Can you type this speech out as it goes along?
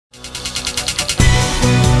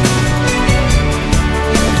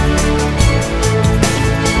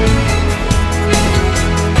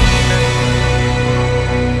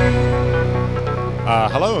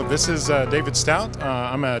This is David Stout.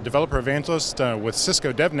 I'm a developer evangelist with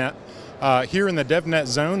Cisco DevNet. Here in the DevNet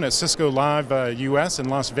zone at Cisco Live US in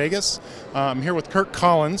Las Vegas. I'm here with Kirk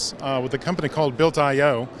Collins with a company called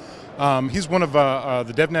Built.io. He's one of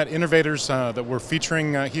the DevNet innovators that we're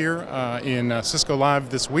featuring here in Cisco Live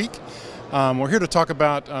this week. We're here to talk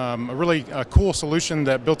about a really cool solution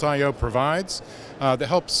that Built.io provides that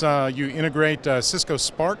helps you integrate Cisco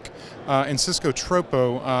Spark and Cisco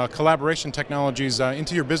Tropo collaboration technologies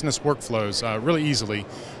into your business workflows really easily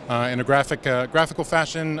in a graphical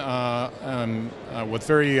fashion with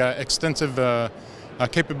very extensive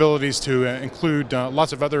capabilities to include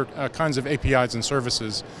lots of other kinds of APIs and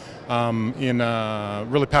services in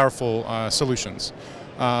really powerful solutions.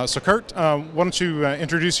 So Kurt, why don't you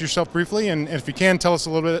introduce yourself briefly, and if you can, tell us a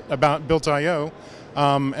little bit about Built.io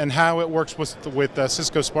and how it works with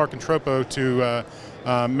Cisco Spark and Tropo to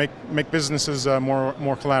make businesses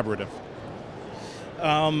more collaborative.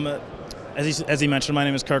 As he mentioned, my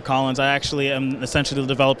name is Kirk Collins. I actually am essentially the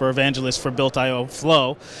developer evangelist for Built.io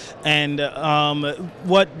Flow. And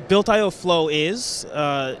what Built.io Flow is,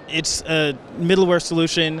 it's a middleware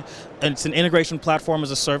solution. It's an integration platform as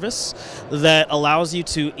a service that allows you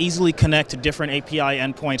to easily connect different API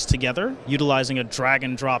endpoints together utilizing a drag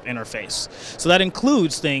and drop interface. So that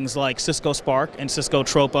includes things like Cisco Spark and Cisco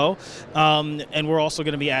Tropo, and we're also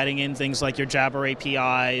going to be adding in things like your Jabber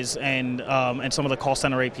APIs and some of the call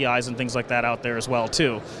center APIs and things like that out there as well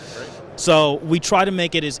too. Great. So we try to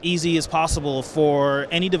make it as easy as possible for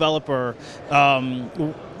any developer,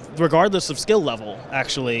 regardless of skill level,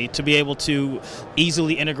 actually, to be able to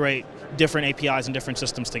easily integrate different APIs and different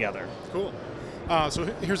systems together. Cool. So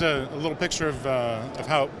here's a little picture of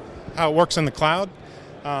how it works in the cloud.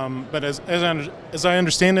 But as I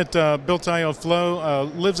understand it, Built.io Flow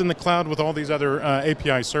lives in the cloud with all these other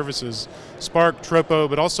API services, Spark, Tropo,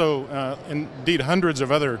 but also indeed hundreds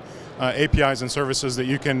of other APIs and services that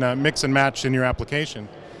you can mix and match in your application.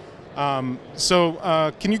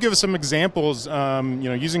 So can you give us some examples,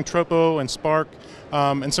 using Tropo and Spark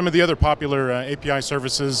and some of the other popular API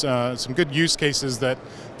services, some good use cases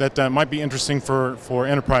that might be interesting for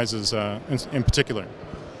enterprises in particular?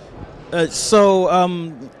 So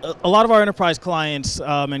a lot of our enterprise clients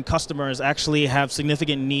and customers actually have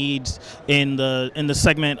significant needs in the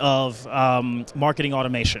segment of marketing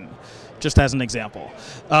automation, just as an example.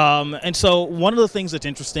 And so one of the things that's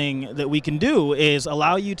interesting that we can do is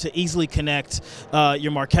allow you to easily connect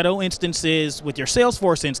your Marketo instances with your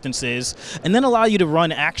Salesforce instances, and then allow you to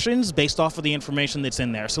run actions based off of the information that's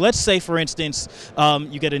in there. So let's say, for instance,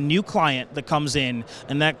 you get a new client that comes in,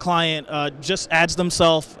 and that client just adds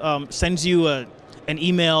themselves, sends you an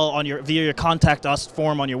email via your Contact Us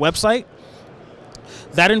form on your website.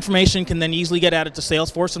 That information can then easily get added to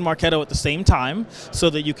Salesforce and Marketo at the same time so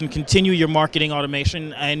that you can continue your marketing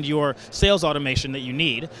automation and your sales automation that you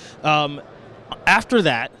need. After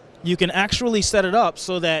that, you can actually set it up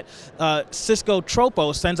so that Cisco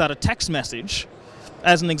Tropo sends out a text message,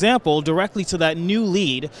 as an example, directly to that new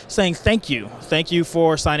lead saying thank you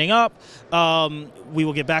for signing up, we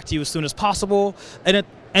will get back to you as soon as possible. And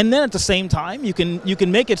then at the same time, you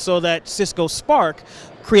can make it so that Cisco Spark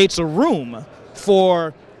creates a room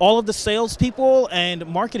for all of the salespeople and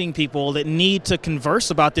marketing people that need to converse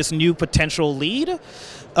about this new potential lead,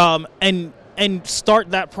 and start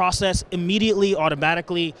that process immediately,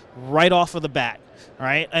 automatically, right off of the bat,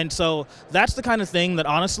 right? And so that's the kind of thing that,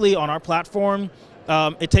 honestly, on our platform,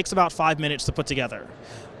 it takes about 5 minutes to put together.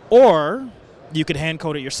 Or you could hand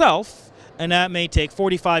code it yourself, and that may take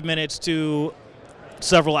 45 minutes to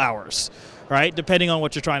several hours, right? Depending on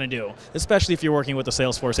what you're trying to do, especially if you're working with the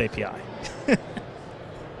Salesforce API.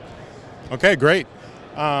 Okay, great.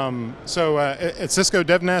 So at Cisco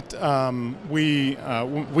DevNet,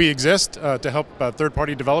 we exist to help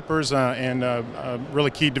third-party developers and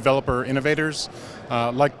really key developer innovators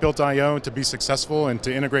like Built.io to be successful and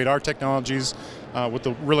to integrate our technologies with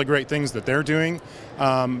the really great things that they're doing.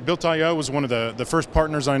 Built.io was one of the first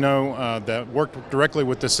partners I know that worked directly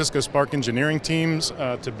with the Cisco Spark engineering teams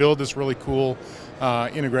to build this really cool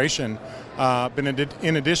integration. But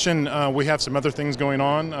in addition, we have some other things going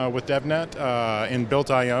on with DevNet in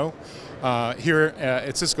Built.io. Here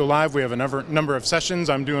at Cisco Live, we have a number of sessions.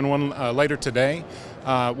 I'm doing one later today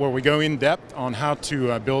where we go in depth on how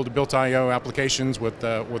to build Built.io applications with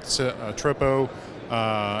Tropo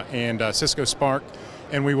and Cisco Spark.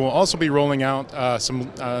 And we will also be rolling out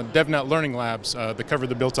some DevNet learning labs that cover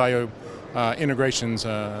the Built.io integrations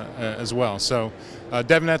as well. So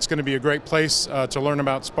DevNet's going to be a great place to learn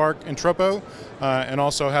about Spark and Tropo, and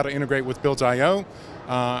also how to integrate with Build.io.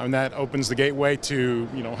 And that opens the gateway to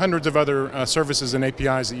hundreds of other services and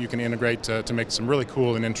APIs that you can integrate to make some really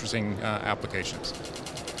cool and interesting applications.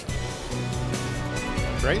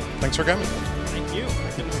 Great, thanks for coming. Thank you.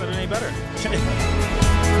 I couldn't have said it any better.